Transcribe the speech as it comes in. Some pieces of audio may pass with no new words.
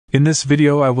In this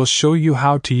video I will show you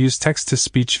how to use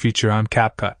text-to-speech feature on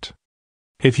CapCut.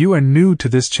 If you are new to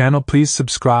this channel, please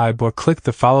subscribe or click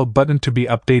the follow button to be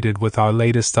updated with our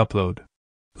latest upload.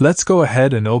 Let's go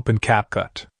ahead and open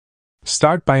CapCut.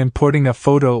 Start by importing a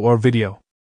photo or video.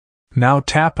 Now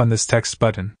tap on this text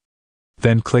button.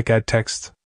 Then click Add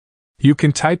Text. You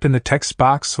can type in the text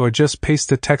box or just paste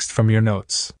the text from your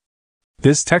notes.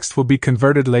 This text will be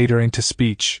converted later into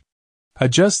speech.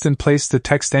 Adjust and place the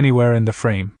text anywhere in the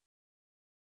frame.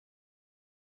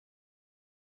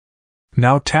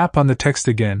 Now tap on the text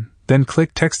again, then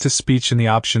click Text to Speech in the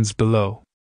options below.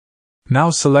 Now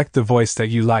select the voice that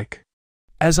you like.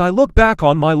 As I look back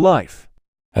on my life.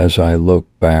 As I look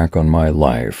back on my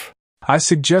life. I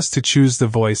suggest to choose the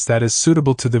voice that is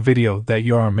suitable to the video that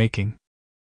you are making.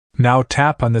 Now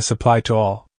tap on this Apply to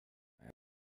All.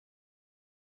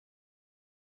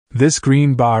 This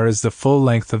green bar is the full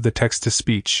length of the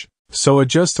text-to-speech, so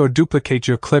adjust or duplicate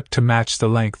your clip to match the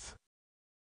length.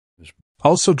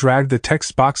 Also drag the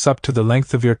text box up to the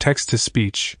length of your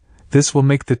text-to-speech. This will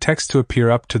make the text to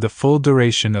appear up to the full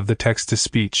duration of the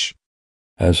text-to-speech.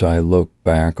 As I look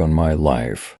back on my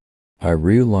life, I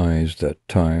realize that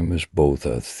time is both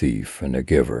a thief and a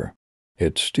giver.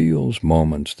 It steals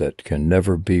moments that can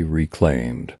never be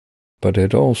reclaimed, but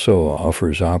it also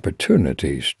offers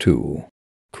opportunities to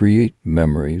create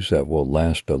memories that will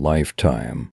last a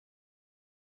lifetime.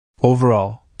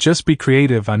 Overall, just be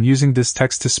creative on using this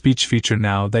text-to-speech feature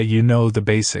now that you know the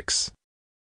basics.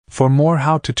 For more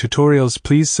how-to tutorials,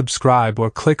 please subscribe or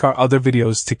click our other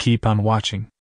videos to keep on watching.